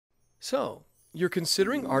So, you're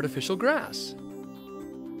considering artificial grass.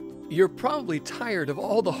 You're probably tired of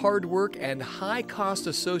all the hard work and high cost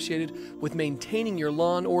associated with maintaining your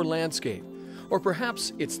lawn or landscape. Or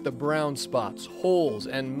perhaps it's the brown spots, holes,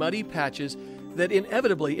 and muddy patches that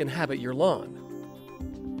inevitably inhabit your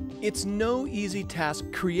lawn. It's no easy task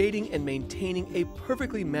creating and maintaining a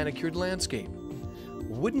perfectly manicured landscape.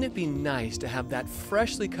 Wouldn't it be nice to have that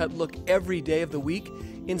freshly cut look every day of the week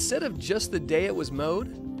instead of just the day it was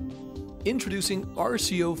mowed? Introducing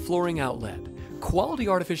RCO Flooring Outlet, quality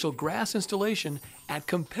artificial grass installation at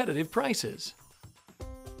competitive prices.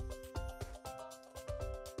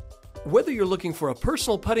 Whether you're looking for a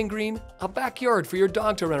personal putting green, a backyard for your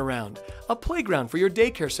dog to run around, a playground for your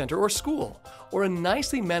daycare center or school, or a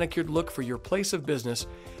nicely manicured look for your place of business,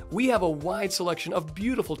 we have a wide selection of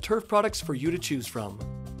beautiful turf products for you to choose from.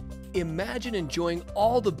 Imagine enjoying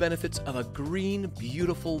all the benefits of a green,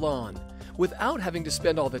 beautiful lawn without having to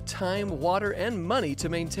spend all the time, water, and money to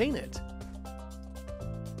maintain it.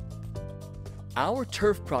 Our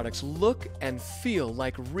turf products look and feel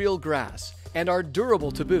like real grass and are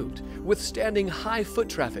durable to boot, withstanding high foot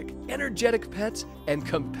traffic, energetic pets, and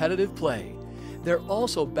competitive play. They're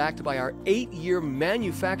also backed by our 8-year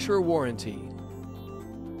manufacturer warranty.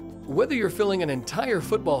 Whether you're filling an entire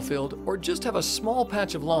football field or just have a small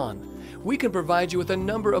patch of lawn, we can provide you with a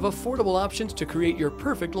number of affordable options to create your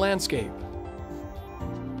perfect landscape.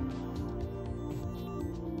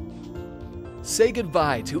 Say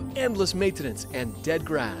goodbye to endless maintenance and dead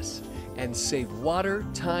grass, and save water,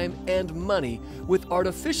 time, and money with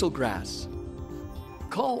artificial grass.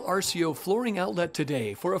 Call RCO Flooring Outlet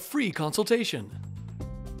today for a free consultation.